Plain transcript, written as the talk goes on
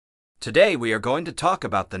Today we are going to talk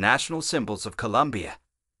about the national symbols of Colombia.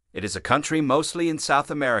 It is a country mostly in South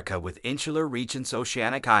America with insular regions,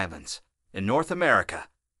 oceanic islands. In North America,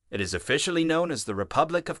 it is officially known as the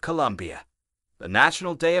Republic of Colombia. The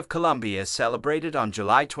National Day of Colombia is celebrated on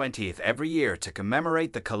July 20th every year to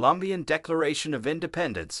commemorate the Colombian Declaration of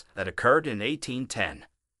Independence that occurred in 1810.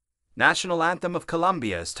 National Anthem of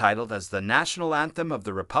Colombia is titled as the National Anthem of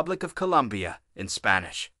the Republic of Colombia in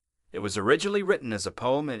Spanish. It was originally written as a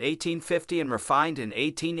poem in 1850 and refined in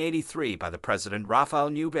 1883 by the President Rafael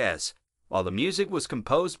Núñez, while the music was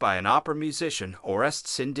composed by an opera musician, Orest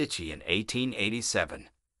Sindichi, in 1887.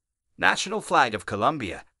 National Flag of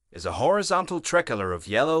Colombia is a horizontal tricolor of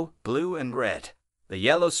yellow, blue, and red. The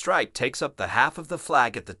yellow stripe takes up the half of the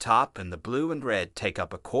flag at the top, and the blue and red take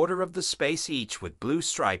up a quarter of the space each, with blue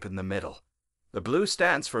stripe in the middle. The blue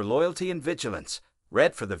stands for loyalty and vigilance,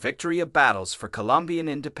 red for the victory of battles for Colombian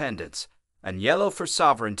independence, and yellow for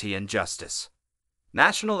sovereignty and justice.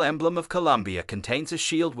 National emblem of Colombia contains a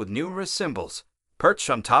shield with numerous symbols. Perched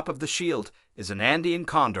on top of the shield is an Andean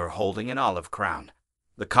condor holding an olive crown,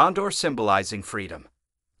 the condor symbolizing freedom.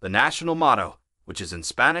 The national motto, which is in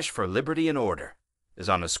Spanish for liberty and order, is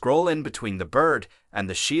on a scroll in between the bird and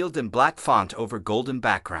the shield in black font over golden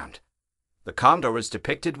background. The condor is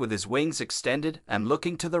depicted with his wings extended and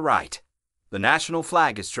looking to the right. The national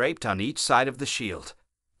flag is draped on each side of the shield.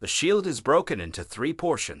 The shield is broken into three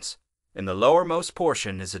portions. In the lowermost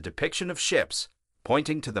portion is a depiction of ships,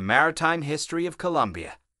 pointing to the maritime history of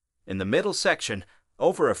Colombia. In the middle section,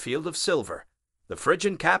 over a field of silver, the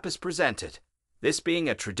Phrygian cap is presented, this being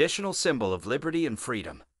a traditional symbol of liberty and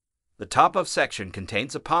freedom. The top of section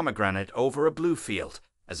contains a pomegranate over a blue field,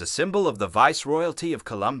 as a symbol of the viceroyalty of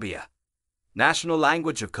Colombia. National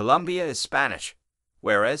language of Colombia is Spanish,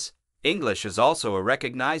 whereas English is also a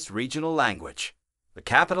recognized regional language. The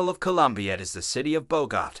capital of Colombia is the city of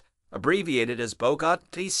Bogotá, abbreviated as Bogotá,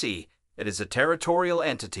 D.C. It is a territorial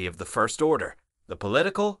entity of the first order, the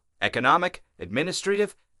political, economic,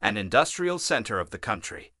 administrative, and industrial center of the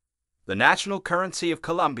country. The national currency of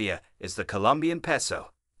Colombia is the Colombian peso,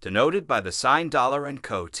 denoted by the sign dollar and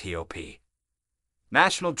code TOP.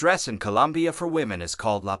 National dress in Colombia for women is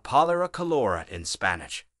called la polera colorada in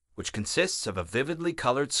Spanish, which consists of a vividly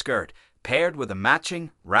colored skirt paired with a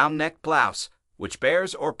matching round-neck blouse, which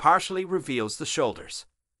bears or partially reveals the shoulders.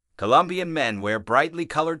 Colombian men wear brightly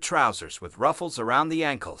colored trousers with ruffles around the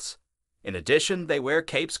ankles. In addition, they wear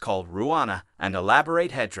capes called ruana and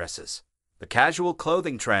elaborate headdresses. The casual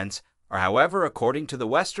clothing trends are, however, according to the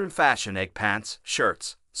Western fashion, egg pants,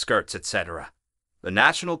 shirts, skirts, etc. The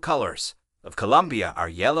national colors of Colombia are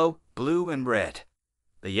yellow, blue, and red.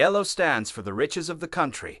 The yellow stands for the riches of the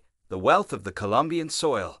country, the wealth of the Colombian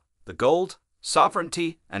soil, the gold,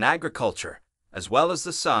 sovereignty, and agriculture, as well as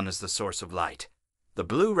the sun as the source of light. The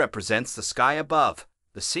blue represents the sky above,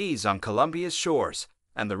 the seas on Colombia's shores,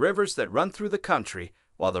 and the rivers that run through the country,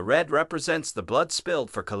 while the red represents the blood spilled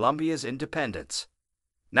for Colombia's independence.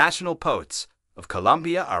 National poets of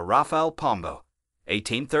Colombia are Rafael Pombo,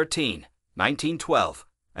 1813, 1912,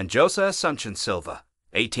 and José Asunción Silva,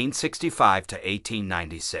 1865 to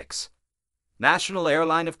 1896. National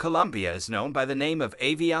airline of Colombia is known by the name of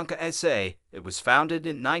Avianca S.A. It was founded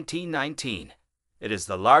in 1919. It is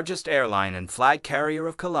the largest airline and flag carrier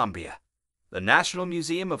of Colombia. The National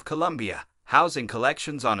Museum of Colombia, housing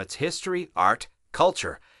collections on its history, art,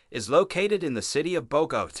 culture, is located in the city of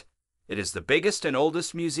Bogotá. It is the biggest and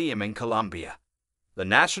oldest museum in Colombia. The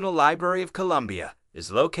National Library of Colombia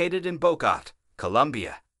is located in Bogotá,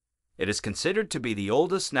 Colombia. It is considered to be the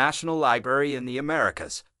oldest national library in the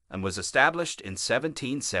Americas and was established in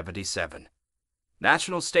 1777.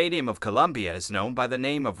 National Stadium of Colombia is known by the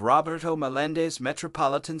name of Roberto Meléndez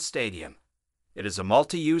Metropolitan Stadium. It is a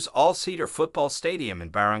multi-use all-seater football stadium in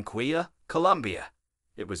Barranquilla, Colombia.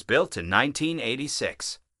 It was built in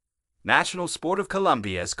 1986. National sport of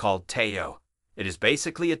Colombia is called Teo. It is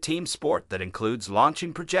basically a team sport that includes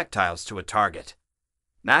launching projectiles to a target.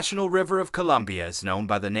 National River of Colombia is known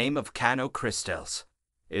by the name of Cano Cristales.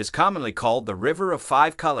 It is commonly called the River of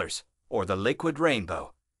Five Colors, or the Liquid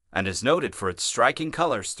Rainbow, and is noted for its striking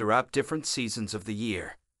colors throughout different seasons of the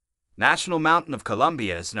year. National Mountain of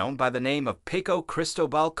Colombia is known by the name of Pico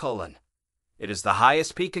Cristobal Colón. It is the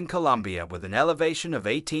highest peak in Colombia with an elevation of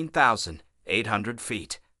 18,800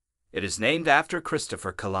 feet. It is named after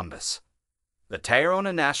Christopher Columbus. The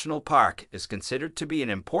Tayrona National Park is considered to be an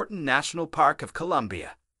important national park of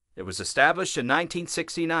Colombia. It was established in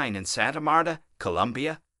 1969 in Santa Marta,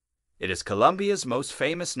 Colombia. It is Colombia's most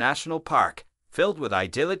famous national park, filled with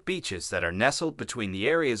idyllic beaches that are nestled between the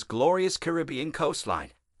area's glorious Caribbean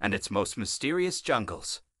coastline and its most mysterious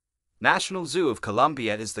jungles. National Zoo of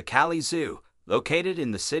Colombia is the Cali Zoo, located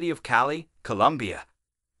in the city of Cali, Colombia.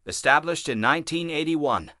 Established in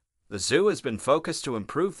 1981, the zoo has been focused to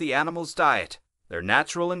improve the animals' diet, their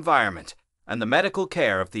natural environment, and the medical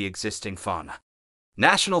care of the existing fauna.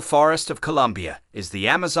 National Forest of Colombia is the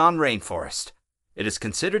Amazon rainforest. It is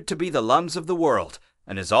considered to be the lungs of the world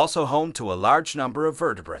and is also home to a large number of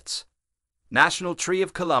vertebrates. National Tree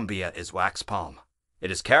of Colombia is wax palm. It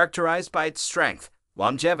is characterized by its strength,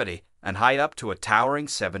 longevity, and height up to a towering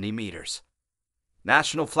 70 meters.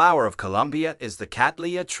 National Flower of Colombia is the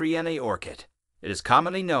Cattleya trianae orchid. It is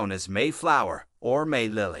commonly known as Mayflower or May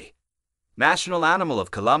lily. National Animal of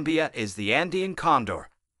Colombia is the Andean condor,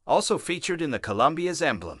 also featured in the Colombia's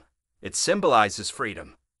emblem. It symbolizes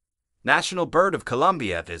freedom. National Bird of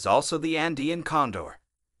Colombia is also the Andean condor.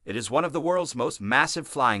 It is one of the world's most massive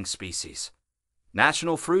flying species.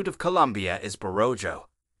 National Fruit of Colombia is Borojo.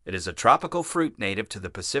 It is a tropical fruit native to the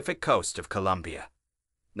Pacific coast of Colombia.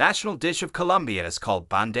 National Dish of Colombia is called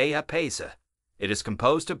bandeja paisa. It is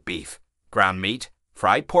composed of beef, ground meat,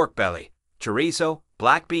 fried pork belly, chorizo,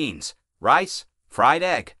 black beans, rice, fried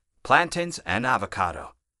egg, plantains, and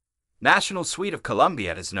avocado. National Sweet of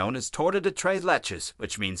Colombia is known as torta de tres leches,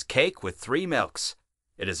 which means cake with 3 milks.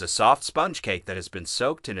 It is a soft sponge cake that has been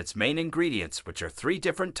soaked in its main ingredients, which are 3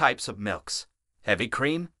 different types of milks: heavy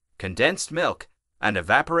cream, condensed milk, and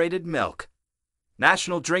evaporated milk.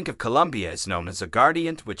 National Drink of Colombia is known as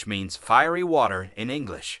aguardiente, which means fiery water in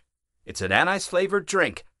English. It's an anise-flavored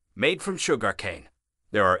drink made from sugarcane.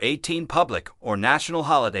 There are 18 public or national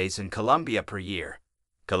holidays in Colombia per year.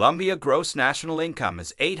 Colombia gross national income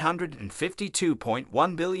is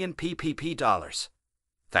 $852.1 billion PPP dollars.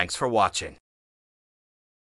 Thanks for watching.